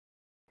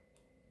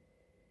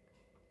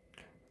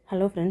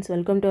Hello friends,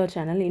 welcome to our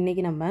channel.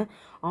 இன்னைக்கு நம்ம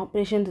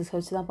operation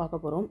research தான் பார்க்க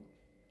போறோம்.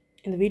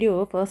 இந்த வீடியோ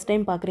ஃபர்ஸ்ட்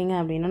டைம் பார்க்குறீங்க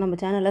அப்படின்னா நம்ம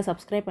சேனலை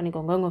சப்ஸ்கிரைப்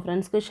பண்ணிக்கோங்க. உங்கள்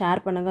ஃப்ரெண்ட்ஸ்க்கு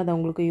ஷேர் பண்ணுங்கள், அது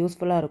உங்களுக்கு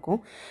யூஸ்ஃபுல்லாக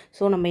இருக்கும்.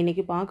 ஸோ நம்ம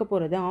இன்றைக்கி பார்க்க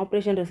போகிறது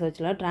ஆப்ரேஷன்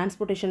ரிசர்ச்சில்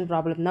டிரான்ஸ்போர்ட்டேஷன்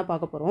ப்ராப்ளம் தான்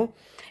பார்க்க போகிறோம்.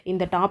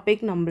 இந்த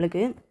டாபிக்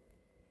நம்மளுக்கு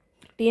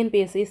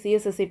டிஎன்பிஎஸ்சி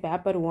சிஎஸ்எஸ்சி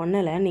பேப்பர்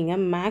 1ல்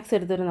நீங்கள் மேக்ஸ்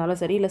எடுத்திருந்தாலும்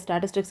சரி இல்லை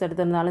ஸ்டாட்டிஸ்டிக்ஸ்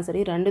எடுத்திருந்தாலும்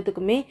சரி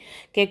ரெண்டுத்துக்குமே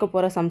கேட்க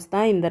போகிற சம்ஸ்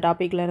தான் இந்த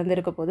டாப்பிக்கில் இருந்து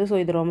இருக்க போகுது. ஸோ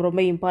இது ரொம்ப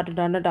ரொம்ப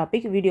இம்பார்ட்டண்ட்டான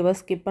டாபிக். வீடியோவை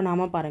ஸ்கிப்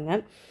பண்ணாமல்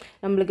பாருங்கள்.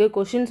 நம்மளுக்கு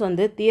கொஷின்ஸ்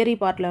வந்து தியரி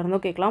பார்ட்டில்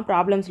இருந்தும் கேட்கலாம்,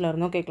 ப்ராப்ளம்ஸில்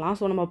இருந்தும் கேட்கலாம்.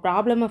 ஸோ நம்ம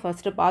ப்ராப்ளமை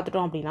ஃபஸ்ட்டு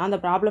பார்த்துட்டோம் அப்படின்னா அந்த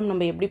ப்ராப்ளம்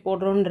நம்ம எப்படி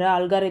போடுறோன்ற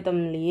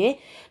அல்காரிதம்லேயே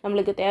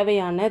நம்மளுக்கு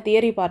தேவையான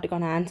தியரி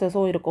பார்ட்டுக்கான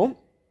ஆன்சர்ஸும் இருக்கும்.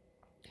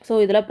 ஸோ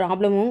இதில்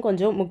ப்ராப்ளமும்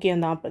கொஞ்சம்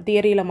முக்கியம்தான்.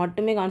 தியரியில்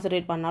மட்டுமே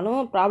கான்சன்ட்ரேட் பண்ணாலும்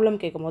ப்ராப்ளம்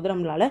கேட்கும் போது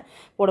நம்மளால்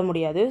போட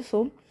முடியாது. ஸோ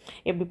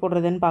எப்படி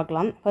போடுறதுன்னு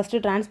பார்க்கலாம்.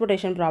 ஃபஸ்ட்டு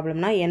டிரான்ஸ்போர்ட்டேஷன்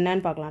ப்ராப்ளம்னா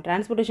என்னன்னு பார்க்கலாம்.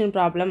 டிரான்ஸ்போர்ட்டேஷன்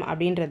ப்ராப்ளம்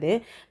அப்படின்றது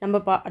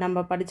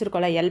நம்ம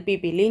படிச்சிருக்கோம்ல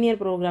எல்பிபி லீனியர்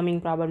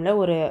ப்ரோக்ராமிங் ப்ராப்ளமில்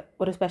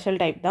ஒரு ஸ்பெஷல்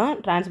டைப் தான்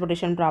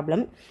டிரான்ஸ்போர்ட்டேஷன்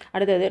ப்ராப்ளம்.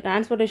 அடுத்தது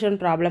டிரான்ஸ்போர்ட்டேஷன்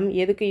ப்ராப்ளம்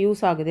எதுக்கு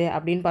யூஸ் ஆகுது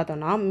அப்படின்னு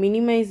பார்த்தோன்னா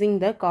மினிமைசிங்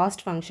த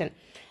காஸ்ட் ஃபங்க்ஷன்.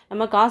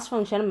 நம்ம காஸ்ட்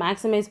ஃபங்க்ஷன்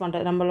மேக்ஸிமைஸ்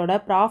பண்ணுறது, நம்மளோட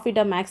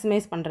ப்ராஃபிட்டை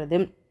மேக்ஸிமைஸ் பண்ணுறது.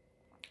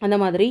 அந்த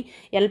மாதிரி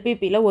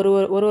எல்பிபியில்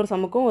ஒரு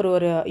சம்முக்கும்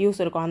ஒரு யூஸ்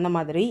இருக்கும். அந்த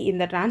மாதிரி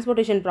இந்த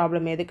டிரான்ஸ்போர்ட்டேஷன்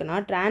ப்ராப்ளம் எதுக்குன்னா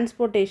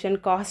டிரான்ஸ்போர்ட்டேஷன்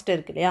காஸ்ட்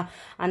இருக்கு இல்லையா,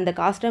 அந்த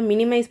காஸ்ட்டை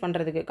மினிமைஸ்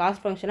பண்ணுறதுக்கு,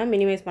 காஸ்ட் ஃபங்க்ஷனை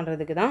மினிமைஸ்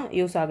பண்ணுறதுக்கு தான்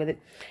யூஸ் ஆகுது.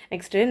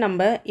 நெக்ஸ்ட்டு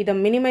நம்ம இதை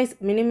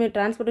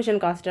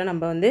டிரான்ஸ்போர்ட்டேஷன் காஸ்ட்டை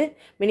நம்ம வந்து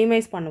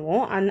மினிமைஸ்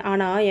பண்ணுவோம்.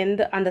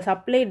 ஆனால் அந்த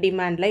சப்ளை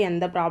டிமாண்டில்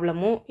எந்த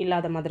ப்ராப்ளமும்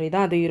இல்லாத மாதிரி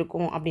தான் அது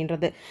இருக்கும்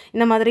அப்படின்றது.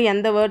 இந்த மாதிரி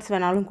எந்த வேர்ட்ஸ்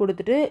வேணாலும்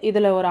கொடுத்துட்டு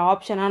இதில் ஒரு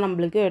ஆப்ஷனாக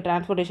நம்மளுக்கு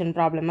டிரான்ஸ்போர்ட்டேஷன்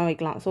ப்ராப்ளமாக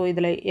வைக்கலாம். ஸோ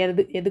இதில்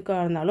எதுக்காக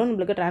இருந்தாலும்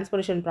நம்மளுக்கு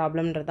டிரான்ஸ்போர்ட்டேஷன்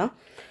ப்ராப்ளம் தான்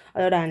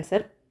அதோட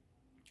ஆன்சர்.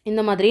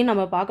 இந்த மாதிரி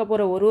நம்ம பார்க்க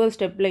போகிற ஒரு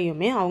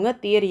ஸ்டெப்லையுமே அவங்க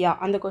தியரியா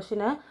அந்த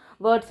கொஸ்டினை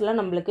வேர்ட்ஸில்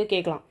நம்மளுக்கு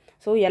கேட்கலாம்.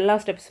 ஸோ எல்லா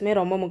ஸ்டெப்ஸுமே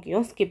ரொம்ப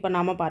முக்கியம், ஸ்கிப்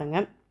பண்ணாமல்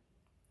பாருங்கள்.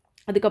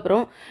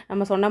 அதுக்கப்புறம்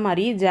நம்ம சொன்ன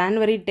மாதிரி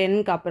January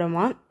 10க்கு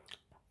அப்புறமா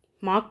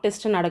மார்க்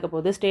டெஸ்ட் நடக்க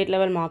போகுது, ஸ்டேட்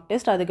லெவல் மார்க்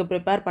டெஸ்ட். அதுக்கு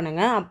ப்ரிப்பேர்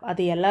பண்ணுங்கள்.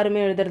 அது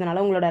எல்லாருமே எழுதுறதுனால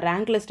உங்களோட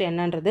ரேங்க் லிஸ்ட்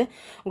என்னன்றது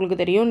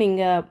உங்களுக்கு தெரியும்.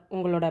 நீங்கள்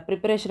உங்களோட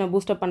ப்ரிப்பரேஷனை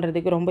பூஸ்டப்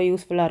பண்ணுறதுக்கு ரொம்ப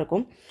யூஸ்ஃபுல்லாக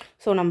இருக்கும்.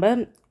 ஸோ நம்ம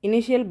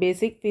இனிஷியல்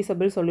பேசிக்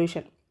ஃபீஸபிள்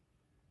சொல்யூஷன்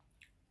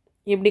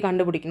எப்படி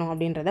கண்டுபிடிக்கணும்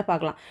அப்படின்றத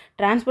பார்க்கலாம்.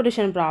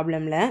 டிரான்ஸ்போர்ட்டேஷன்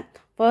ப்ராப்ளமில்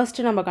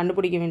ஃபர்ஸ்ட்டு நம்ம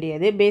கண்டுபிடிக்க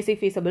வேண்டியது பேசிக்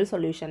ஃபீஸபிள்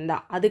சொல்யூஷன்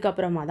தான்.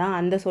 அதுக்கப்புறமா தான்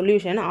அந்த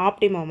சொல்யூஷன்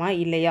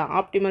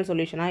ஆப்டிமல்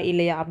சொல்யூஷனாக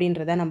இல்லையா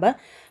அப்படின்றத நம்ம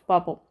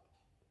பார்ப்போம்.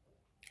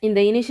 இந்த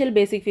இனிஷியல்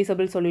பேசிக்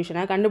ஃபீஸபிள்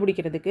சொல்யூஷனை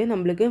கண்டுபிடிக்கிறதுக்கு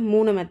நம்மளுக்கு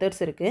 3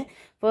 மெத்தட்ஸ் இருக்குது.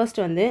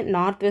 ஃபர்ஸ்ட் வந்து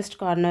நார்த் வெஸ்ட்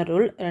கார்னர்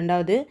ரூல்,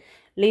 ரெண்டாவது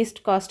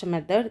least cost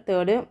method,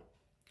 third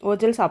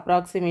ஓஜல்ஸ்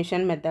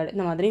approximation method.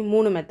 இந்த மாதிரி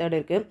 3 மெத்தட்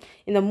இருக்குது.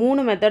 இந்த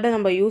 3 மெத்தடை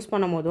நம்ம யூஸ்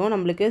பண்ணும் போதும்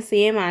நம்மளுக்கு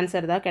சேம்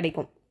ஆன்சர் தான்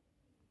கிடைக்கும்.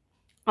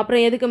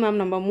 அப்புறம் எதுக்கு மேம்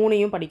நம்ம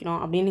 3ஐயும்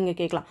படிக்கணும் அப்படின்னு நீங்கள்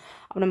கேட்கலாம்.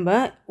 நம்ம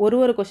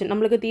ஒரு கொஷின்,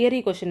 நம்மளுக்கு தியரி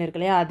கொஷின் இருக்கு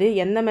இல்லையா, அது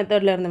எந்த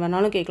மெத்தடில் இருந்து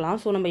வேணாலும் கேட்கலாம்.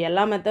 ஸோ நம்ம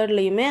எல்லா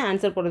மெத்தட்லையுமே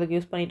ஆன்சர் போடுறதுக்கு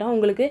யூஸ் பண்ணிட்டா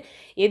உங்களுக்கு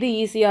எது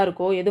ஈஸியாக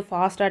இருக்கோ, எது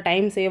ஃபாஸ்ட்டாக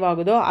டைம் சேவ்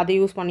ஆகுதோ அதை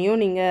யூஸ் பண்ணியும்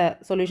நீங்கள்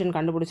சொல்யூஷன்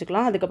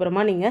கண்டுபிடிச்சிக்கலாம்.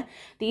 அதுக்கப்புறமா நீங்கள்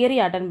தியரி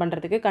அட்டன்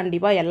பண்ணுறதுக்கு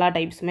கண்டிப்பாக எல்லா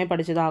டைப்ஸுமே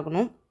படித்து தான்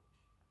ஆகணும்.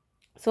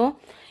 ஸோ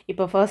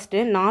இப்போ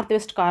first north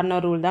west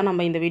corner rule தான்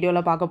நம்ம இந்த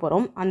வீடியோவில் பார்க்க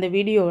போகிறோம்.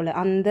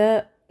 அந்த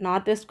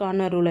நார்த் வெஸ்ட்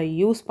கார்னர் ரூலை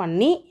யூஸ்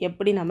பண்ணி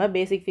எப்படி நம்ம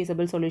பேசிக்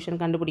ஃபீஸபிள் சொல்யூஷன்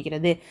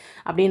கண்டுபிடிக்கிறது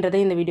அப்படின்றத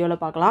இந்த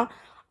வீடியோவில் பார்க்கலாம்.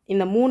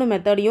 இந்த 3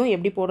 மெத்தடையும்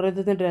எப்படி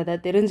போடுறதுன்றதை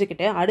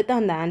தெரிஞ்சுக்கிட்டு அடுத்து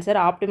அந்த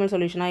ஆன்சர் ஆப்டிமல்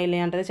சொல்யூஷனாக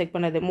இல்லையான்றதை செக்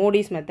பண்ணுறது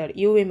மோடிஸ் மெத்தட்,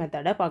 யூவி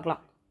மெத்தடை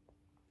பார்க்கலாம்.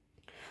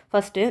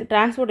 ஃபஸ்ட்டு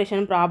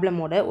டிரான்ஸ்போர்ட்டேஷன்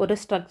ப்ராப்ளமோட ஒரு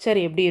ஸ்ட்ரக்சர்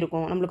எப்படி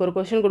இருக்கும், நம்மளுக்கு ஒரு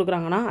கொஷின்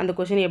கொடுக்குறாங்கன்னா அந்த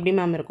கொஷின் எப்படி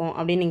மேம் இருக்கும்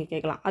அப்படின்னு நீங்கள்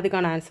கேட்கலாம்.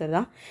 அதுக்கான ஆன்சர்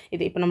தான்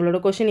இது. இப்போ நம்மளோட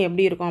கொஷின்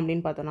எப்படி இருக்கும்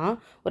அப்படின்னு பார்த்தோன்னா,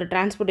 ஒரு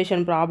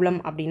டிரான்ஸ்போர்ட்டேஷன் ப்ராப்ளம்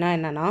அப்படின்னா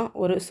என்னென்னா,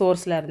 ஒரு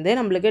சோர்ஸில் இருந்து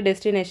நம்மளுக்கு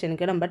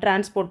டெஸ்டினேஷனுக்கு நம்ம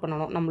டிரான்ஸ்போர்ட்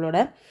பண்ணணும்.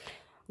 நம்மளோட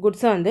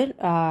குட்ஸை வந்து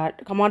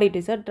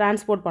கமாடிட்டிஸை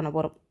டிரான்ஸ்போர்ட் பண்ண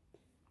போகிறோம்.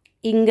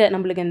 இங்கே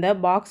நம்மளுக்கு இந்த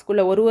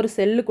பாக்ஸ்க்குள்ளே ஒரு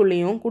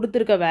செல்லுக்குள்ளேயும்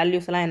கொடுத்துருக்க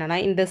வேல்யூஸ்லாம் என்னென்னா,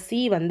 இந்த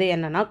சி வந்து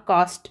என்னென்னா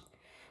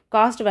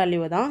காஸ்ட்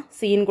வேல்யூவை தான்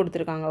சின்னு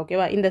கொடுத்துருக்காங்க.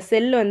 ஓகேவா, இந்த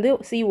செல் வந்து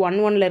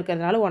C11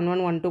 இருக்கிறதுனால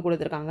 1112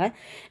 கொடுத்துருக்காங்க.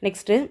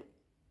 நெக்ஸ்ட்டு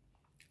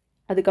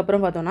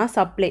அதுக்கப்புறம் பார்த்தோன்னா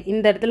சப்ளை,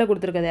 இந்த இடத்துல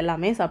கொடுத்துருக்கிறது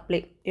எல்லாமே சப்ளை,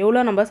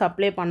 எவ்வளோ நம்ம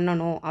சப்ளை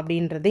பண்ணணும்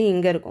அப்படின்றது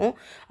இங்கே இருக்கும்.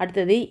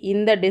 அடுத்தது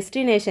இந்த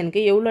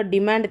டெஸ்டினேஷனுக்கு எவ்வளோ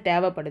டிமாண்ட்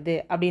தேவைப்படுது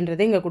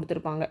அப்படின்றது இங்கே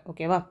கொடுத்துருப்பாங்க.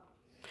 ஓகேவா,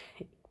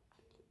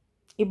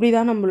 இப்படி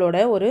தான் நம்மளோட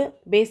ஒரு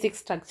பேசிக்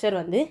ஸ்ட்ரக்சர்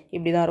வந்து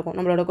இப்படி தான் இருக்கும்.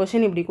 நம்மளோட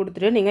கொஷின் இப்படி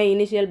கொடுத்துட்டு நீங்கள்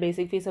இனிஷியல்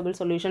பேசிக் ஃபீஸபிள்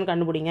சொல்யூஷன்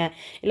கண்டுபிடிங்க,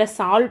 இல்லை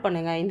சால்வ்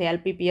பண்ணுங்கள், இந்த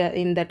எல்பிபியை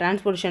இந்த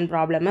டிரான்ஸ்போர்ட்டேஷன்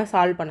ப்ராப்ளமை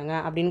சால்வ்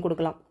பண்ணுங்கள் அப்படின்னு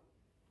கொடுக்கலாம்.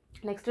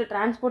 நெக்ஸ்ட்டு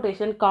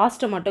டிரான்ஸ்போர்ட்டேஷன்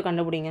காஸ்ட்டை மட்டும்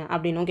கண்டுபிடிங்க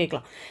அப்படின்னும்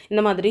கேட்கலாம்.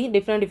 இந்த மாதிரி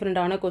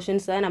டிஃப்ரெண்ட்டான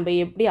கொஷின்ஸை நம்ம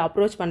எப்படி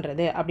அப்ரோச்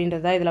பண்ணுறது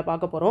அப்படின்றத இதில்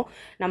பார்க்க போகிறோம்.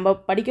 நம்ம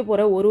படிக்க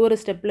போகிற ஒரு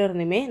ஸ்டெப்பில்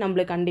இருந்துமே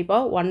நம்மளுக்கு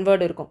கண்டிப்பாக 1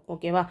 வேர்டு இருக்கும்.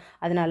 ஓகேவா,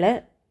 அதனால்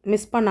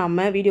மிஸ்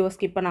பண்ணாமல் வீடியோவை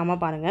ஸ்கிப்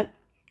பண்ணாமல் பாருங்கள்.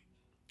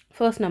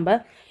 ஃபர்ஸ்ட் நம்ம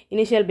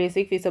இனிஷியல்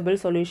பேசிக் ஃபீஸபிள்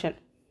சொல்யூஷன்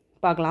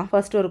பார்க்கலாம்.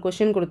 ஃபர்ஸ்ட் ஒரு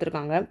கொஷின்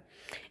கொடுத்துருக்காங்க.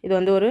 இது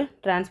வந்து ஒரு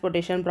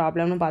டிரான்ஸ்போர்ட்டேஷன்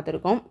ப்ராப்ளம்னு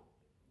பார்த்துருக்கோம்.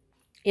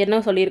 என்ன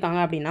சொல்லியிருக்காங்க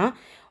அப்படின்னா,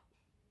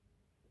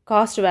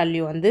 காஸ்ட்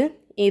வேல்யூ வந்து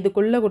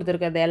இதுக்குள்ளே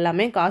கொடுத்துருக்கிறது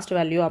எல்லாமே காஸ்ட்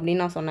வேல்யூ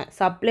அப்படின்னு நான் சொன்னேன்.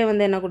 சப்ளை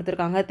வந்து என்ன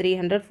கொடுத்துருக்காங்க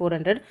 300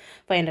 400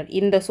 500.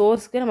 இந்த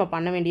சோர்ஸ்க்கு நம்ம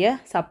பண்ண வேண்டிய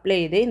சப்ளை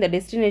இது. இந்த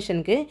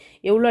டெஸ்டினேஷனுக்கு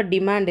எவ்வளோ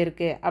டிமாண்ட்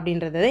இருக்குது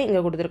அப்படின்றத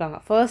இங்கே கொடுத்துருக்காங்க.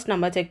 ஃபர்ஸ்ட்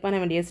நம்ம செக் பண்ண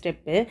வேண்டிய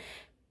ஸ்டெப்பு,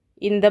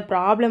 இந்த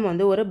ப்ராப்ளம்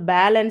வந்து ஒரு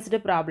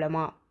பேலன்ஸ்டு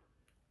ப்ராப்ளமா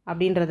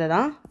அப்படின்றத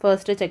தான்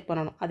ஃபர்ஸ்ட்டு செக்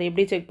பண்ணணும். அதை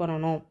எப்படி செக்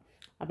பண்ணணும்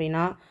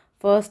அப்படின்னா,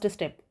 ஃபர்ஸ்ட்டு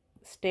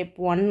ஸ்டெப்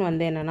 1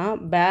 வந்து என்னென்னா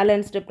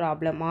பேலன்ஸ்டு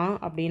ப்ராப்ளமா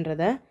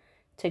அப்படின்றத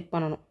செக்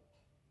பண்ணணும்.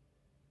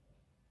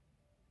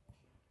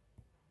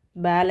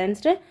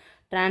 பேலன்ஸ்டு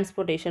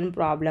டிரான்ஸ்போர்ட்டேஷன்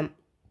ப்ராப்ளம்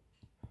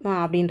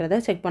அப்படின்றத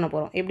செக் பண்ண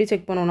போகிறோம். எப்படி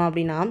செக் பண்ணணும்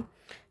அப்படின்னா,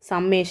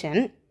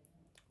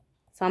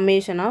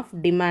 சம்மேஷன் ஆஃப்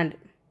டிமாண்ட்,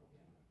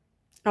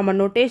 நம்ம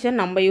நோட்டேஷன்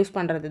நம்ம யூஸ்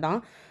பண்ணுறது தான்.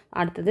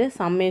 அடுத்தது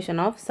சம்மேஷன்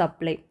ஆஃப்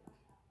சப்ளை.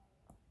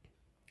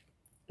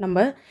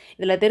 நம்ம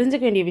இதில்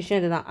தெரிஞ்சுக்க வேண்டிய விஷயம்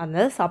இதுதான், அந்த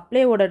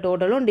சப்ளையோட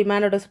டோட்டலும்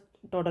டிமாண்டோட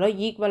டோட்டலும்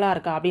ஈக்குவலாக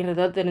இருக்கா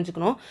அப்படின்றத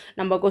தெரிஞ்சுக்கணும்.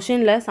 நம்ம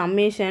கொஷினில்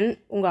சம்மேஷன்,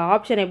 உங்கள்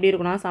ஆப்ஷன் எப்படி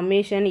இருக்குன்னா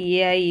summation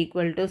AI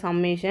equal to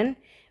summation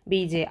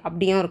PJ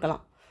அப்படியும்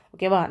இருக்கலாம்.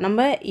 ஓகேவா?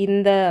 நம்ம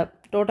இந்த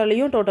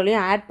டோட்டலையும்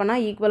ஆட்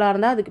பண்ணால் ஈக்குவலாக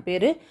இருந்தால் அதுக்கு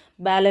பேர்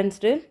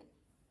பேலன்ஸ்டு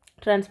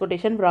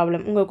டிரான்ஸ்போர்ட்டேஷன்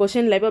ப்ராப்ளம். உங்கள்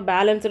கொஷினில் இப்போ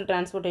பேலன்ஸ்டு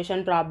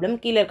டிரான்ஸ்போர்ட்டேஷன் ப்ராப்ளம்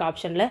கீழே இருக்க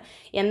ஆப்ஷனில்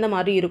எந்த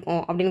மாதிரி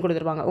இருக்கும் அப்படின்னு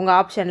கொடுத்துருப்பாங்க. உங்கள்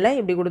ஆப்ஷனில்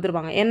இப்படி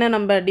கொடுத்துருப்பாங்க. என்ன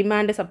நம்ம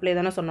டிமாண்டு சப்ளை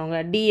தானே சொன்னாங்க,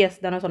 டிஎஸ்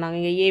தானே சொன்னாங்க,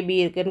 இங்கே ஏபி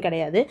இருக்குதுன்னு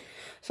கிடையாது.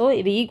 ஸோ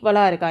இது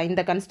ஈக்குவலாக இருக்கா,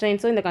 இந்த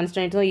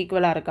கன்ஸ்ட்ரெயின்ஸும்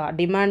ஈக்குவலாக இருக்கா,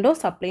 டிமாண்டும்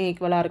சப்ளையும்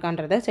ஈக்குவலாக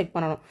இருக்கான்றதை செக்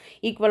பண்ணணும்.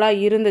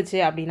 ஈக்குவலாக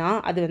இருந்துச்சு அப்படின்னா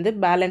அது வந்து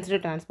balanced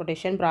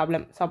transportation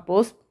problem.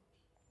 Suppose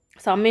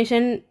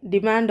summation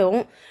டிமாண்டும்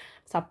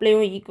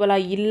சப்ளையும்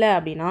ஈக்குவலாக இல்லை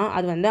அப்படின்னா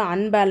அது வந்து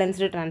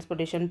அன்பேலன்ஸ்டு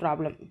டிரான்ஸ்போர்ட்டேஷன்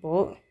ப்ராப்ளம்.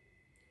 இப்போது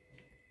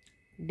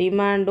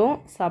டிமாண்டும்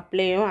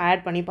சப்ளையும்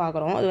ஆட் பண்ணி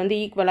பார்க்குறோம், அது வந்து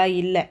ஈக்குவலாக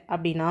இல்லை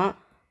அப்படின்னா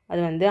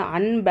அது வந்து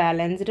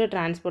அன்பேலன்ஸ்டு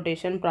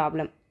டிரான்ஸ்போர்ட்டேஷன்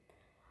ப்ராப்ளம்.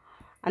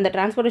 அந்த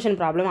டிரான்ஸ்போர்ட்டேஷன்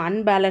ப்ராப்ளம்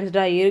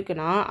அன்பேலன்ஸ்டாக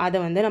இருக்குன்னா அதை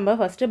வந்து நம்ம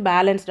ஃபஸ்ட்டு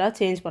பேலன்ஸ்டாக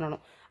சேஞ்ச்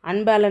பண்ணணும்.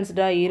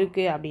 அன்பேலன்ஸ்டாக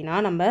இருக்குது அப்படின்னா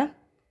நம்ம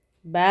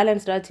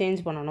பேலன்ஸ்டாக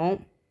சேஞ்ச் பண்ணணும்.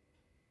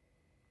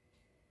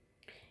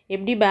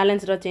 எப்படி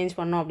பேலன்ஸ்டாக சேஞ்ச்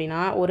பண்ணோம்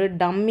அப்படின்னா, ஒரு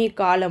டம்மி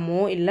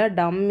காலமோ இல்லை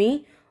டம்மி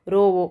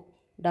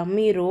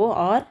ரோ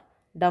ஆர்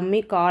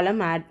டம்மி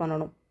காலம் ஆட்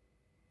பண்ணணும்.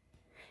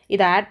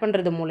 இதை ஆட்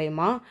பண்ணுறது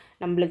மூலயமா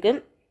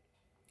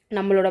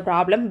நம்மளோட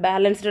ப்ராப்ளம்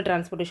பேலன்ஸ்டு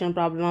டிரான்ஸ்போர்ட்டேஷன்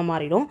ப்ராப்ளமாக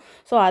மாறிடும்.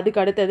 ஸோ அதுக்கு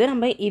அடுத்தது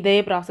நம்ம இதே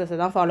ப்ராசஸை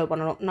தான் ஃபாலோ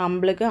பண்ணணும்.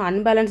 நம்மளுக்கு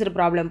அன்பேலன்ஸ்டு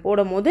ப்ராப்ளம்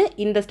போடும் போது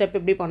இந்த ஸ்டெப்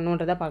எப்படி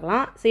பண்ணணுன்றதை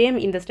பார்க்கலாம். சேம்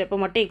இந்த ஸ்டெப்பை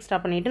மட்டும் எக்ஸ்ட்ரா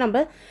பண்ணிவிட்டு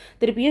நம்ம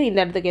திருப்பியும் இந்த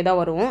இடத்துக்கு தான்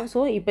வருவோம். ஸோ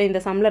இப்போ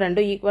இந்த சம்மில்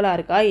ரெண்டும் ஈக்குவலாக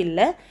இருக்கா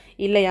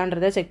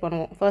இல்லையான்றதை செக்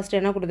பண்ணுவோம். ஃபர்ஸ்ட்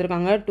என்ன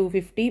கொடுத்துருக்காங்க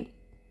 250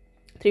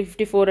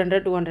 350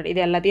 400 200 இது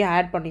எல்லாத்தையும்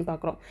ஆட் பண்ணி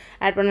பார்க்குறோம்.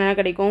 ஆட் பண்ண என்ன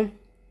கிடைக்கும்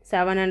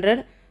 700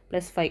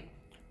 + 5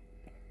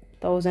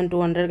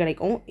 1200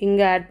 கிடைக்கும்.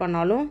 இங்கே ஆட்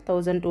பண்ணாலும்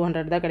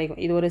 1200 தான் கிடைக்கும்.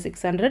 இது ஒரு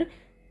 600,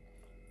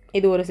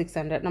 இது ஒரு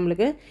 600,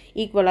 நம்மளுக்கு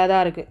ஈக்குவலாக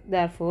தான் இருக்குது.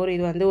 தேர்ஃபோர்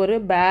இது வந்து ஒரு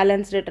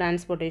பேலன்ஸ்டு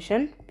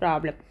டிரான்ஸ்போர்ட்டேஷன்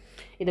ப்ராப்ளம்.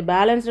 இது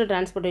பேலன்ஸ்டு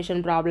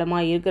டிரான்ஸ்போர்ட்டேஷன்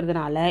ப்ராப்ளமாக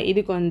இருக்கிறதுனால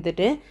இதுக்கு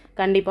வந்துட்டு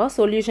கண்டிப்பாக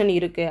சொல்யூஷன்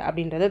இருக்குது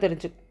அப்படின்றத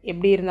தெரிஞ்சுக்கும்.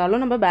 எப்படி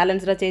இருந்தாலும் நம்ம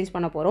பேலன்ஸ்டாக சேஞ்ச்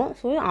பண்ண போகிறோம்.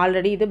 ஸோ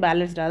ஆல்ரெடி இது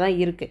பேலன்ஸ்டாக தான்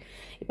இருக்குது.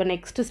 இப்போ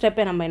நெக்ஸ்ட்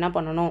ஸ்டெப்பை நம்ம என்ன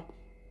பண்ணணும்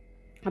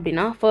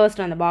அப்படின்னா,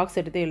 ஃபர்ஸ்ட் அந்த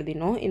பாக்ஸ் எடுத்து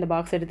எழுதிடணும். இந்த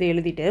பாக்ஸ் எடுத்து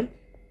எழுதிட்டு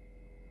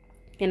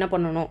என்ன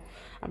பண்ணணும்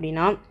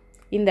அப்படின்னா,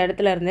 இந்த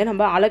இடத்துல இருந்து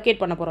நம்ம அலோகேட்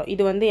பண்ண போகிறோம்.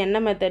 இது வந்து என்ன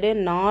method,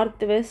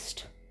 north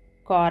west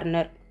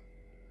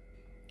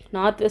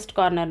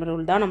corner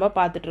rule தான் நம்ம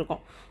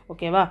பார்த்துட்ருக்கோம்.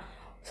 ஓகேவா?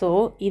 ஸோ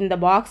இந்த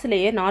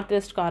பாக்ஸ்லேயே நார்த்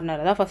வெஸ்ட்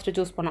கார்னரை தான் ஃபஸ்ட்டு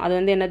சூஸ் பண்ணோம். அது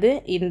வந்து என்னது,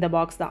 இந்த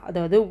பாக்ஸ் தான்,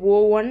 அதாவது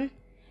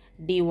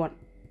O1D1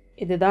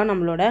 இதுதான்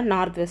நம்மளோட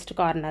நார்த் வெஸ்ட்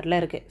கார்னரில்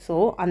இருக்குது. ஸோ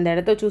அந்த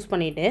இடத்த சூஸ்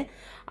பண்ணிவிட்டு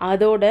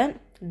அதோட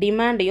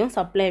டிமாண்டையும்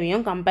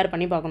சப்ளைவையும் கம்பேர்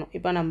பண்ணி பார்க்கணும்.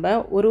 இப்போ நம்ம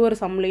ஒரு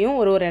சம்லையும்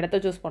ஒரு இடத்த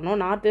சூஸ் பண்ணோம்.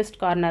 நார்த் வெஸ்ட்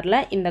கார்னரில்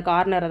இந்த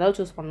கார்னரை தான்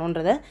சூஸ்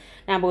பண்ணணுன்றதை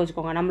ஞாபகம்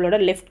வச்சுக்கோங்க. நம்மளோட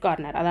லெஃப்ட்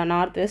கார்னர், அதான்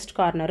நார்த் வெஸ்ட்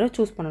கார்னரை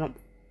சூஸ் பண்ணணும்.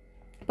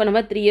 இப்போ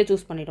நம்ம 3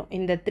 சூஸ் பண்ணிட்டோம்.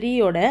 இந்த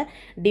 3யோட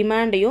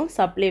டிமாண்டையும்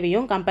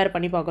சப்ளைவையும் கம்பேர்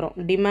பண்ணி பார்க்குறோம்.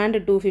 டிமாண்டு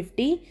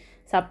 250,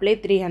 சப்ளை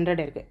 300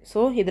 இருக்குது. ஸோ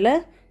இதில்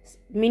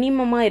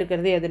மினிமமாக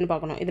இருக்கிறது எதுன்னு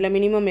பார்க்கணும். இதில்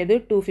மினிமம் எது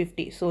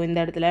 250. ஸோ இந்த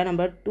இடத்துல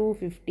நம்ம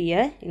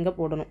 250 இங்கே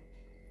போடணும்.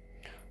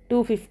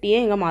 250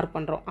 இங்கே மார்க்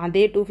பண்ணுறோம்.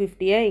 அதே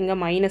 250 இங்கே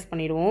மைனஸ்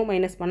பண்ணிவிடுவோம்.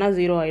 மைனஸ் பண்ணால்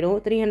 0 ஆகிடும்.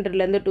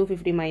 300லேருந்து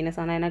 250 மைனஸ்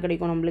ஆனால் என்ன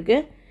கிடைக்கும், நம்மளுக்கு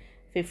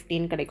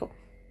 15 கிடைக்கும்.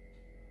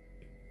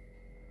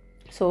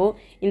 ஸோ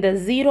இந்த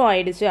 0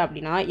 ஆகிடுச்சு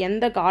அப்படின்னா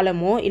எந்த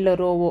காலமோ இல்லை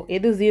ரோவோ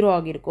எது 0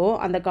 ஆகியிருக்கோ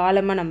அந்த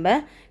காலமை நம்ம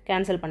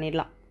கேன்சல்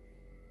பண்ணிடலாம்.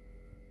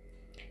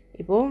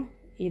 இப்போது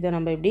இதை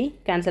நம்ம எப்படி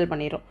கேன்சல்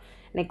பண்ணிடுறோம்.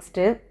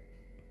 நெக்ஸ்ட்டு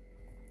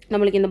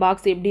நம்மளுக்கு இந்த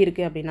பாக்ஸ் எப்படி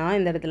இருக்குது அப்படின்னா,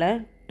 இந்த இடத்துல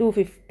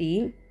 250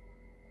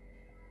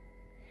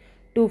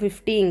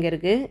 இங்கே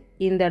இருக்குது.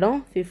 இந்த இடம்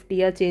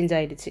 50 சேஞ்ச்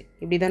ஆகிடுச்சு.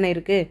 இப்படி தானே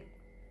இருக்குது.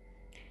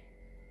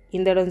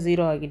 இந்த இடம்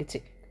 0 ஆகிடுச்சு.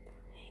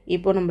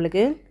 இப்போது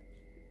நம்மளுக்கு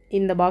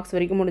இந்த பாக்ஸ்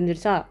வரைக்கும்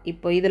முடிஞ்சிருச்சா.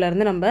 இப்போ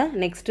இதிலேருந்து நம்ம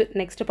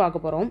நெக்ஸ்ட்டு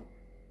பார்க்க போகிறோம்.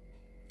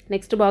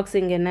 நெக்ஸ்ட் பாக்ஸ்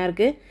இங்கே என்ன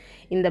இருக்குது,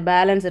 இந்த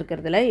பேலன்ஸ்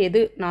இருக்கிறதுல எது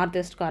நார்த்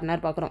வெஸ்ட்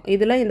கார்னர் பார்க்குறோம்.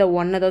 இதில் இந்த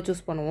 1 தான்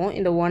சூஸ் பண்ணுவோம்.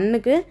 இந்த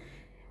 1க்கு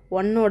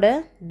 1ஓட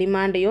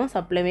டிமாண்டையும்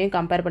சப்ளைவையும்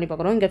கம்பேர் பண்ணி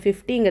பார்க்குறோம். இங்கே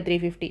 50, இங்கே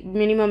 350.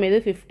 மினிமம் எது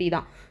 50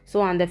 தான். ஸோ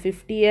அந்த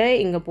 50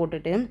 இங்கே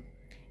போட்டுட்டு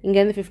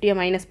இங்கேருந்து 50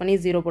 மைனஸ் பண்ணி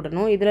 0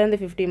 போட்டணும். இதுலேருந்து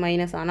 50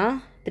 மைனஸ் ஆனால்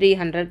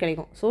 300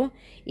 கிடைக்கும். ஸோ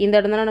இந்த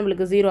இடத்துல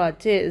நம்மளுக்கு 0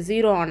 ஆச்சு.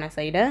 0 ஆன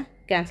சைடை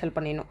கேன்சல்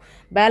பண்ணிடணும்.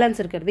 பேலன்ஸ்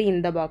இருக்கிறது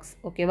இந்த பாக்ஸ்.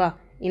 ஓகேவா?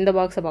 இந்த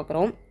பாக்ஸை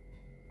பார்க்குறோம்.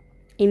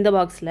 இந்த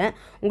பாக்ஸில்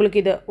உங்களுக்கு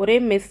இது ஒரே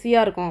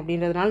மெஸ்ஸியாக இருக்கும்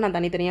அப்படின்றதுனால நான்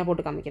தனித்தனியாக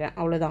போட்டு காமிக்கிறேன்.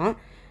 அவ்வளோதான்.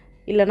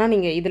 இல்லைனா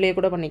நீங்கள் இதிலே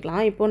கூட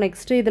பண்ணிக்கலாம். இப்போது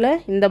நெக்ஸ்ட்டு இதில்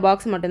இந்த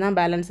பாக்ஸ் மட்டும்தான்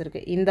பேலன்ஸ்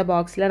இருக்குது. இந்த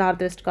பாக்ஸில்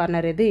நார்த் வெஸ்ட்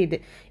கார்னர் இது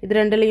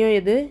ரெண்டுலேயும்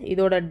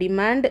இதோட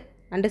டிமாண்ட்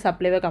அண்டு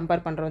சப்ளைவை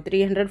கம்பேர் பண்ணுறோம்.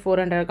 300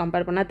 400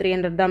 கம்பேர் பண்ணால்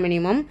 300 தான்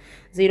மினிமம்.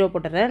 0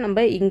 போட்டுறேன்.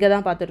 நம்ம இங்கே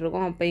தான்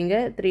பார்த்துட்ருக்கோம். அப்போ இங்கே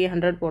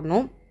 300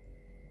 போடணும்.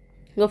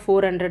 இங்கே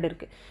 400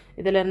 இருக்குது.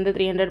 இதிலேருந்து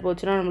 300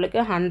 போச்சுன்னா நம்மளுக்கு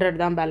 100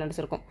 தான் பேலன்ஸ்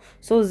இருக்கும்.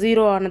 ஸோ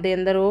 0 ஆனது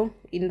எந்த ரோ?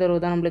 இந்த ரோ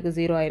தான் நம்மளுக்கு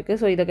 0 ஆயிருக்கு.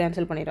 ஸோ இதை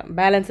கேன்சல் பண்ணிடுறோம்.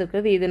 பேலன்ஸ்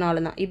இருக்கிறது இது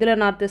 4 தான். இதில்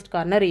நார்த் வெஸ்ட்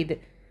கார்னர் இது.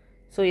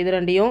 ஸோ இது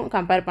ரெண்டையும்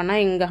கம்பேர்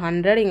பண்ணால் இங்கே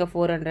 100 இங்கே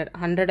 400.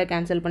 100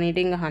 கேன்சல்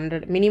பண்ணிவிட்டு இங்கே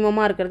 100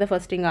 மினிமமாக இருக்கிறத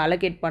ஃபஸ்ட் இங்கே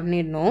அலோகேட்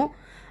பண்ணிடணும்.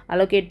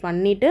 அலோகேட்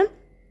பண்ணிவிட்டு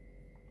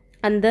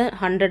அந்த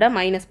 100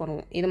 மைனஸ்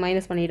பண்ணுவோம். இது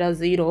மைனஸ் பண்ணிட்டா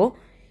 0.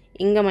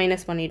 இங்கே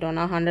மைனஸ்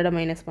பண்ணிட்டோன்னா 100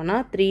 மைனஸ்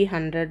பண்ணால்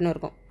 300ன்னு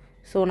இருக்கும்.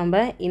 ஸோ நம்ம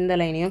இந்த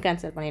லைனையும்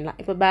கேன்சல் பண்ணிடலாம்.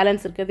 இப்போ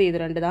பேலன்ஸ் இருக்கிறது இது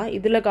 2 தான்.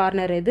 இதில்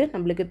கார்னர்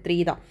நம்மளுக்கு 3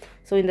 தான்.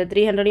 ஸோ இந்த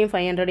 300யும்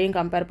 500யும்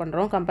கம்பேர்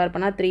பண்ணுறோம். கம்பேர்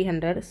பண்ணால்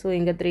 300. ஸோ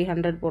இங்கே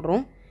 300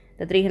 போடுறோம்.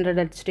 இந்த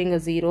 300 அடிச்சுட்டு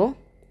இங்கே 0.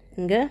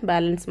 இங்கே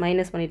பேலன்ஸ்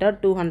மைனஸ் பண்ணிட்டா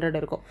 200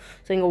 இருக்கும்.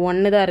 ஸோ இங்கே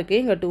 1 தான்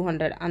இருக்குது. இங்கே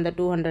 200. அந்த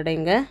 200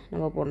 இங்கே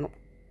நம்ம போடணும்.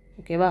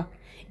 ஓகேவா?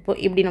 இப்போ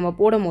இப்படி நம்ம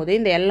போடும் போது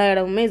இந்த எல்லா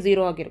இடமுமே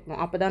 0 ஆகியிருக்கணும்.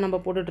 அப்போ தான் நம்ம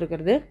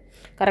போட்டுட்ருக்கிறது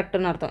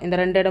கரெக்டுன்னு அர்த்தம். இந்த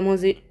 2 இடமும்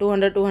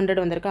 200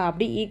 வந்திருக்கா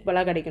அப்படி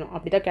ஈக்குவலாக கிடைக்கணும்.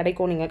 அப்படி தான்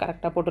கிடைக்கும் நீங்கள்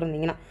கரெக்டாக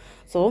போட்டுருந்தீங்கன்னா.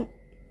 ஸோ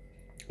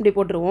இப்படி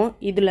போட்டுருவோம்.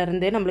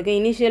 இதிலேருந்து நம்மளுக்கு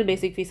இனிஷியல்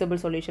பேசிக்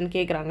ஃபீஸபிள் சொல்யூஷன்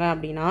கேட்குறாங்க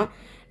அப்படின்னா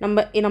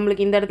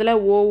நம்மளுக்கு இந்த இடத்துல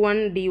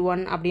O1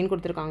 D1 அப்படின்னு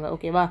கொடுத்துருக்காங்க.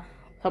 ஓகேவா?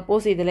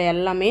 சப்போஸ் இதில்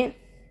எல்லாமே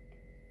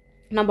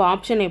நம்ம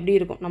ஆப்ஷன்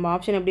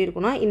எப்படி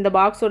இருக்கும்னா இந்த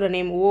பாக்ஸோட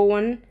நேம்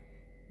O1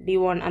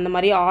 D1 அந்த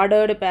மாதிரி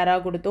ஆர்டர்டு பேராக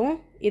கொடுத்தோம்.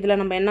 இதில்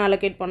நம்ம என்ன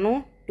அலோகேட் பண்ணோம்?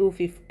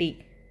 250.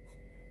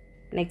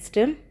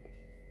 Next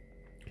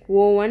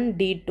O1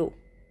 D2.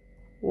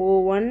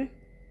 O1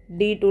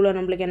 D2ல்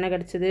நம்மளுக்கு என்ன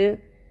கிடச்சிது?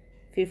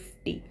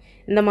 50.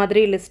 இந்த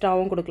மாதிரி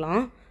லிஸ்ட்டாகவும்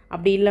கொடுக்கலாம்.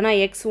 அப்படி இல்லைனா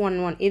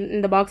X11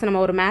 இந்த பாக்ஸை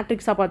நம்ம ஒரு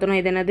மேட்ரிக்ஸாக பார்த்தோன்னா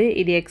இது என்னது?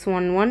 இது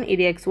X11,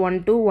 இது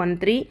X12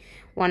 13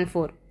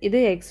 14, இது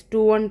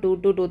X21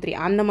 22 23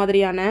 அந்த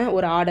மாதிரியான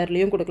ஒரு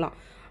ஆர்டர்லேயும் கொடுக்கலாம்.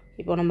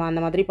 இப்போ நம்ம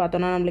அந்த மாதிரி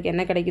பார்த்தோன்னா நம்மளுக்கு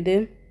என்ன கிடைக்குது?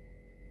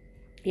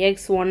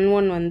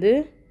 X11 வந்து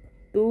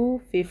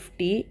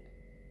 250,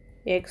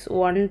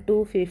 X12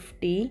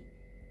 50,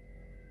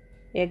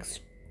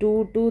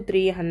 X22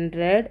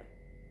 300.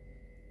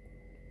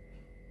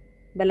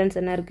 பேலன்ஸ்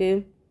என்ன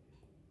இருக்குது?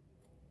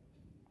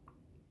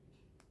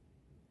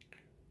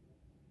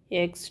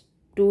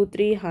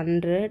 X23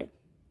 100,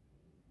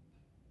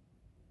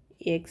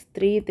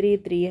 X33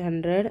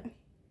 300,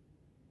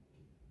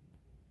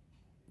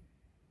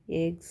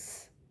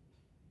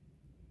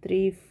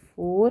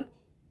 X34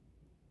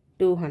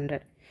 200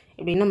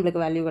 இப்படின்னு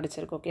நம்மளுக்கு வேல்யூ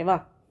கிடச்சிருக்கு. ஓகேவா?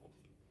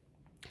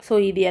 ஸோ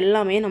இது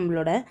எல்லாமே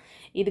நம்மளோட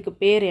இதுக்கு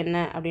பேர் என்ன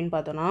அப்படின்னு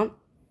பார்த்தோன்னா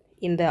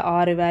இந்த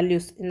 6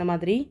 வேல்யூஸ் இந்த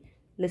மாதிரி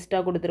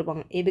லிஸ்ட்டாக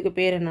கொடுத்துருப்பாங்க. இதுக்கு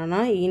பேர்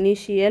என்னென்னா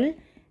இனிஷியல்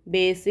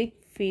பேசிக்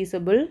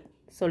ஃபீஸபிள்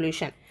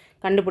சொல்யூஷன்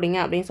கண்டுபிடிங்க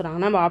அப்படின்னு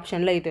சொன்னாங்கன்னா நம்ம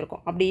ஆப்ஷனில் இது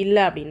இருக்கும். அப்படி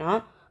இல்லை அப்படின்னா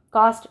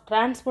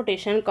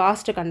டிரான்ஸ்போர்ட்டேஷன்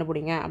காஸ்ட்டு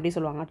கண்டுபிடிங்க அப்படி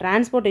சொல்லுவாங்க.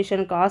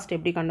 டிரான்ஸ்போர்ட்டேஷன் காஸ்ட்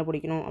எப்படி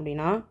கண்டுபிடிக்கணும்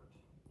அப்படின்னா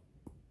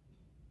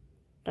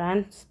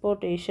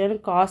டிரான்ஸ்போர்ட்டேஷன்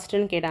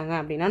காஸ்ட்டுன்னு கேட்டாங்க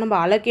அப்படின்னா நம்ம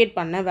அலோகேட்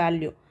பண்ண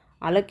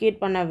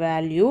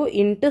வேல்யூ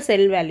இன்ட்டு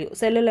செல் வேல்யூ.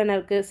 செல்லில் என்ன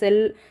இருக்குது?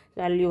 செல்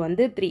வேல்யூ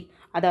வந்து 3.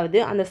 அதாவது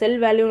அந்த செல்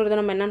வேல்யூன்றதை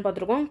நம்ம என்னென்னு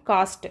பார்த்துருக்கோம்?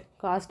 காஸ்ட்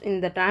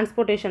இந்த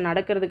டிரான்ஸ்போர்ட்டேஷன்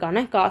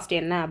நடக்கிறதுக்கான காஸ்ட்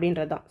என்ன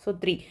அப்படின்றது தான். ஸோ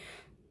 3.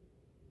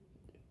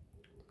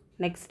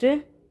 நெக்ஸ்ட்டு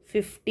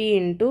 50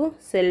 இன்ட்டு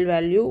செல்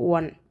value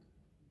 1.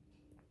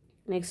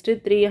 Next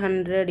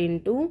 300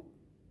 into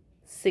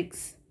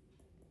 6,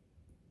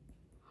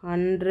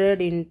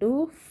 100 into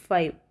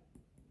 5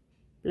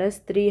 plus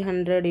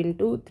 300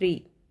 into 3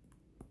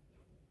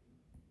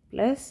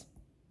 plus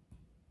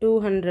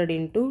 200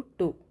 into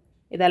 2.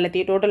 இது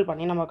எல்லாத்தையும் டோட்டல்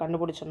பண்ணி நம்ம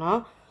கண்டுபிடிச்சோன்னா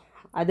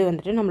அது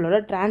வந்துட்டு நம்மளோட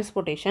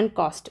டிரான்ஸ்போர்ட்டேஷன்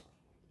காஸ்ட்.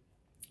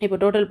 இப்போ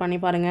டோட்டல் பண்ணி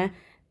பாருங்கள்.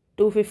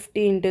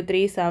 250 இன்ட்டு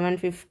 3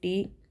 750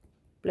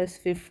 ப்ளஸ்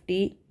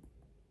 50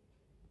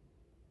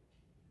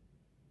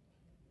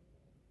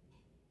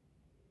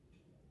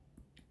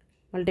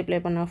 மல்டிப்ளை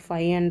பண்ணால்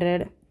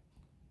 500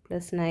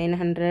 ப்ளஸ்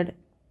 900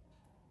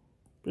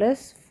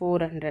 ப்ளஸ்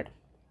 400.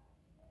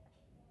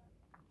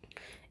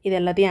 இது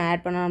எல்லாத்தையும்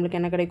ஆட் பண்ணால் நம்மளுக்கு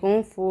என்ன கிடைக்கும்?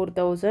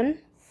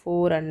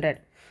 4400.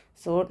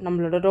 ஸோ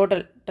நம்மளோட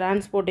டோட்டல்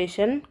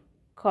டிரான்ஸ்போர்ட்டேஷன்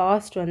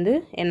காஸ்ட் வந்து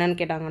என்னன்னு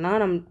கேட்டாங்கன்னா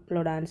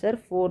நம்மளோட ஆன்சர்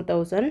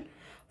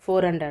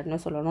 4400ன்னு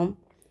சொல்லணும்.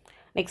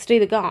 நெக்ஸ்ட்டு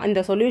இதுக்கு இந்த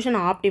சொல்யூஷன்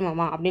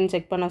ஆப்டிமமா அப்படின்னு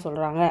செக் பண்ண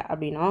சொல்கிறாங்க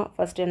அப்படின்னா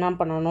ஃபஸ்ட்டு என்ன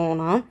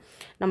பண்ணணும்னா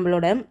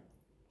நம்மளோட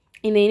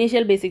இந்த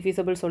இனிஷியல் பேசிக்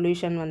ஃபீஸபிள்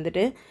சொல்யூஷன்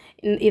வந்துட்டு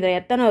இதை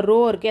எத்தனை ரோ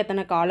இருக்குது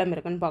எத்தனை காலம்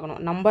இருக்குதுன்னு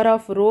பார்க்கணும். நம்பர்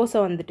ஆஃப் ரோஸ்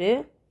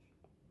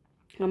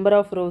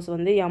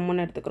வந்து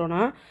எம்ன்னு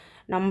எடுத்துக்கிறோன்னா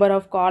நம்பர்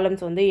ஆஃப்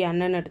காலம்ஸ் வந்து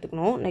என்னன்னு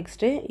எடுத்துக்கணும்.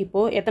 நெக்ஸ்ட்டு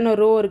இப்போது எத்தனை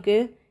ரோ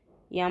இருக்குது?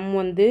 எம்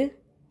வந்து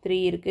 3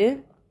 இருக்குது.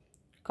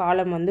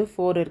 காலம் வந்து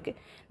 4 இருக்குது.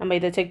 நம்ம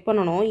இதை செக்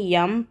பண்ணணும்.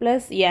 m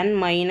 + n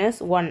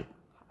 - 1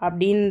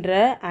 அப்படின்ற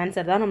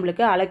ஆன்சர் தான்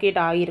நம்மளுக்கு அலோகேட்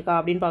ஆகியிருக்கா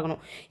அப்படின்னு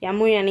பார்க்கணும்.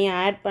 எம்மும் என்னையும்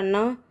ஆட்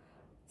பண்ணால்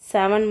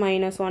 7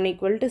 - 1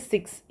 =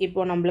 6.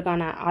 இப்போது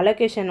நம்மளுக்கான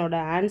அலோகேஷனோட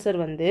ஆன்சர்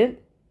வந்து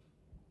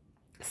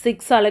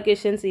 6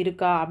 அலோகேஷன்ஸ்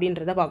இருக்கா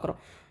அப்படின்றத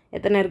பார்க்குறோம்.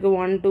 எத்தனை இருக்குது?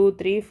 1 2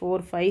 3 4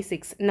 5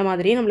 6. இந்த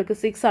மாதிரி நம்மளுக்கு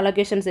 6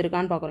 அலோகேஷன்ஸ்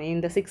இருக்கான்னு பார்க்குறோம்.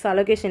 இந்த 6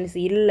 அலோகேஷன்ஸ்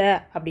இல்லை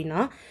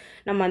அப்படின்னா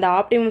நம்ம அந்த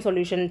ஆப்டிமம்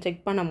சொல்யூஷன் செக்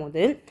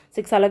பண்ணும்போது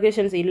 6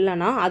 அலோகேஷன்ஸ்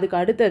இல்லைன்னா அதுக்கு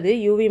அடுத்தது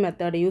யூவி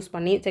மெத்தட் யூஸ்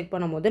பண்ணி செக்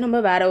பண்ணும்போது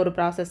நம்ம வேறு ஒரு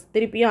ப்ராசஸ்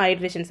திருப்பியும்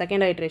ஐட்ரேஷன்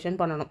செகண்ட்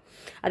ஐட்ரேஷன் பண்ணணும்.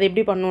 அது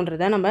எப்படி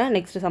பண்ணணுன்றதை நம்ம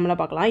நெக்ஸ்ட் சம்மில்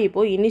பார்க்கலாம்.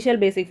 இப்போது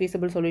இனிஷியல் பேசிக்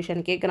ஃபீஸிபிள்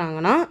சொல்யூஷன்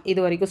கேட்குறாங்கன்னா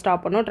இது வரைக்கும்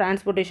ஸ்டாப் பண்ணணும்.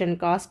 டிரான்ஸ்போர்ட்டேஷன்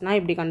காஸ்ட்னால்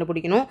இப்படி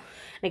கண்டுபிடிக்கணும்.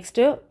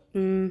 நெக்ஸ்ட்டு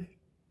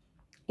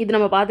இது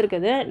நம்ம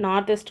பார்த்துருக்குது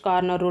நார்த் வெஸ்ட்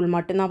கார்னர் ரூல்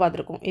மட்டும்தான்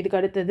பார்த்துருக்கோம். இதுக்கு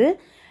அடுத்தது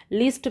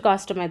லீஸ்ட்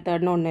காஸ்ட்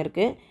மெத்தட்னு ஒன்று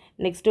இருக்குது.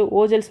 நெக்ஸ்ட்டு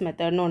ஓஜல்ஸ்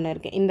மெத்தட்னு ஒன்று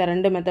இருக்குது. இந்த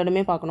 2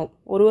 மெத்தடுமே பார்க்கணும்.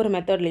 ஒரு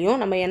மெத்தட்லேயும்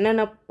நம்ம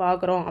என்னென்ன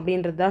பார்க்குறோம்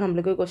அப்படின்றது தான்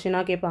நம்மளுக்கு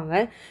கொஷினாக கேட்பாங்க.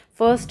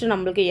 ஃபர்ஸ்ட்டு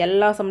நம்மளுக்கு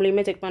எல்லா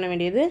சம்லையுமே செக் பண்ண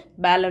வேண்டியது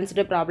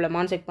பேலன்ஸ்டு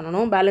ப்ராப்ளமானு செக்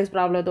பண்ணணும். பேலன்ஸ்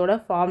ப்ராப்ளத்தோட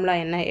ஃபார்முலா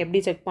என்ன,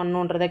 எப்படி செக்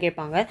பண்ணணுன்றதை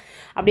கேட்பாங்க.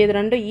 அப்படி அது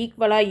 2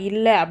 ஈக்குவலாக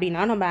இல்லை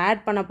அப்படின்னா நம்ம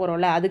ஆட் பண்ண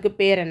போகிறோம்ல அதுக்கு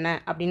பேர் என்ன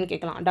அப்படின்னு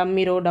கேட்கலாம்.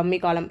 டம்மி ரோ, டம்மி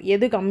காலம்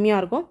எது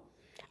கம்மியாக இருக்கும்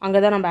அங்கே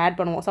தான் நம்ம ஆட்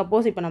பண்ணுவோம்.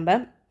 சப்போஸ் இப்போ நம்ம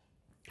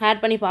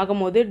ஆட் பண்ணி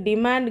பார்க்கும்போது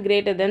டிமாண்ட்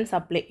கிரேட்டர் தென்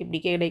சப்ளை இப்படி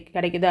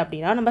கிடைக்குது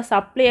அப்படின்னா நம்ம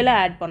சப்ளையில்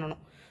ஆட்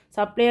பண்ணணும்.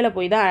 சப்ளையில்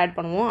போய் தான் ஆட்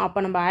பண்ணுவோம். அப்போ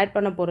நம்ம ஆட்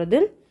பண்ண போகிறது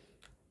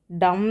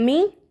டம்மி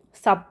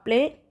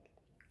சப்ளை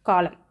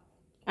காலம்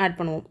ஆட்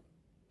பண்ணுவோம்.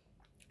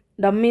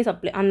 டம்மி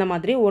சப்ளை அந்த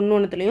மாதிரி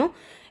ஒன்றுத்துலேயும்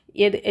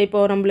எது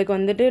இப்போது நம்மளுக்கு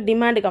வந்துட்டு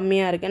டிமாண்ட்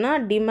கம்மியாக இருக்குன்னா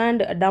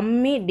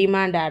டம்மி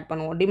டிமாண்ட் ஆட்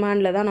பண்ணுவோம்.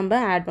 டிமாண்டில் தான் நம்ம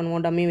ஆட்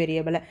பண்ணுவோம் டம்மி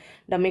வேரியபிளை.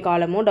 டம்மி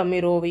காலமோ டம்மி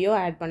ரோவையோ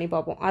ஆட் பண்ணி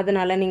பார்ப்போம்.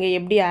 அதனால் நீங்கள்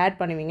எப்படி ஆட்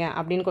பண்ணுவீங்க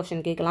அப்படின்னு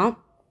கொஸ்டின் கேட்கலாம்.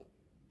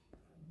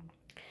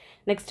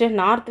 நெக்ஸ்ட்டு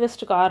நார்த்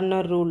வெஸ்ட்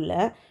கார்னர் ரூலில்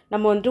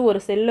நம்ம வந்துட்டு ஒரு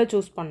செல்லை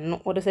சூஸ் பண்ணணும்.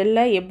 ஒரு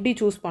செல்லை எப்படி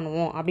சூஸ்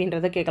பண்ணுவோம்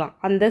அப்படின்றத கேட்கலாம்.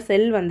 அந்த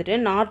செல் வந்துட்டு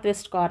நார்த்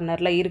வெஸ்ட்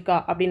கார்னரில் இருக்கா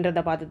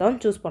அப்படின்றத பார்த்து தான்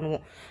சூஸ்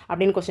பண்ணுவோம்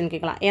அப்படின்னு கொஸ்டின்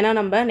கேட்கலாம். ஏன்னா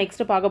நம்ம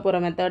நெக்ஸ்ட்டு பார்க்க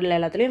போகிற மெத்தடில்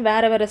எல்லாத்துலேயும்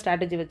வேறு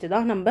ஸ்ட்ராட்டஜி வச்சு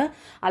தான் நம்ம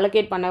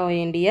அலோகேட் பண்ண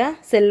வேண்டிய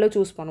செல்லை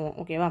சூஸ் பண்ணுவோம்.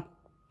 ஓகேவா?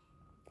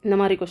 இந்த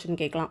மாதிரி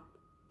கொஸ்டின் கேட்கலாம்.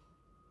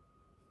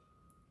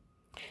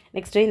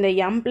 நெக்ஸ்ட்டு இந்த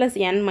m +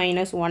 n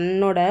 -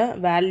 1ஓட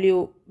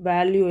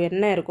வேல்யூ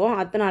என்ன இருக்கோ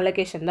அத்தனை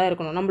அலோகேஷன் தான்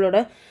இருக்கணும். நம்மளோட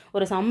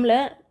ஒரு சம்மில்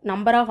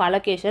நம்பர் ஆஃப்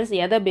அலோகேஷன்ஸ்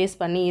எதை பேஸ்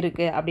பண்ணி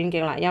இருக்குது அப்படின்னு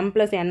கேட்கலாம். m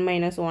 + n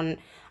 - 1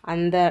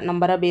 அந்த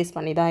நம்பரை பேஸ்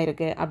பண்ணி தான்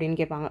இருக்குது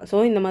அப்படின்னு கேட்பாங்க.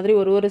 ஸோ இந்த மாதிரி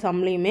ஒரு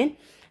சம்லேயுமே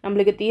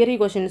நம்மளுக்கு தியரி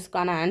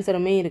கொஷின்ஸ்க்கான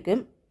ஆன்சருமே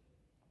இருக்குது.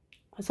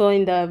 ஸோ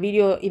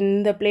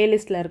இந்த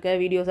பிளேலிஸ்ட்டில் இருக்க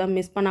வீடியோஸை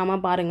மிஸ்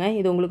பண்ணாமல் பாருங்கள்.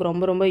 இது உங்களுக்கு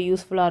ரொம்ப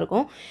யூஸ்ஃபுல்லாக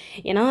இருக்கும்.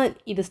 ஏன்னா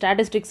இது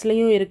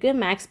ஸ்டாட்டிஸ்டிக்ஸ்லேயும் இருக்குது,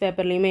 மேக்ஸ்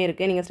பேப்பர்லேயுமே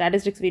இருக்குது. நீங்கள்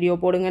ஸ்டாட்டிஸ்டிக்ஸ் வீடியோ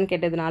போடுங்கன்னு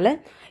கேட்டதுனால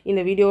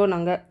இந்த வீடியோ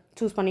நாங்கள்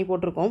சூஸ் பண்ணி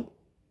போட்டிருக்கோம்.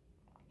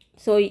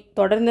 ஸோ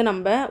தொடர்ந்து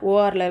நம்ம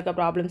ஓஆரில் இருக்க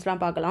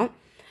ப்ராப்ளம்ஸ்லாம் பார்க்கலாம்.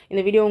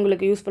 இந்த வீடியோ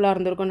உங்களுக்கு யூஸ்ஃபுல்லாக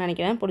இருந்திருக்கும்னு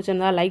நினைக்கிறேன்.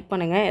 பிடிச்சிருந்தா லைக்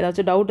பண்ணுங்கள்.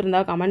 ஏதாச்சும் டவுட்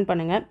இருந்தால் கமெண்ட்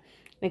பண்ணுங்கள்.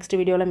 நெக்ஸ்ட்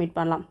வீடியோவில் மீட்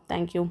பண்ணலாம்.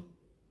 தேங்க்யூ.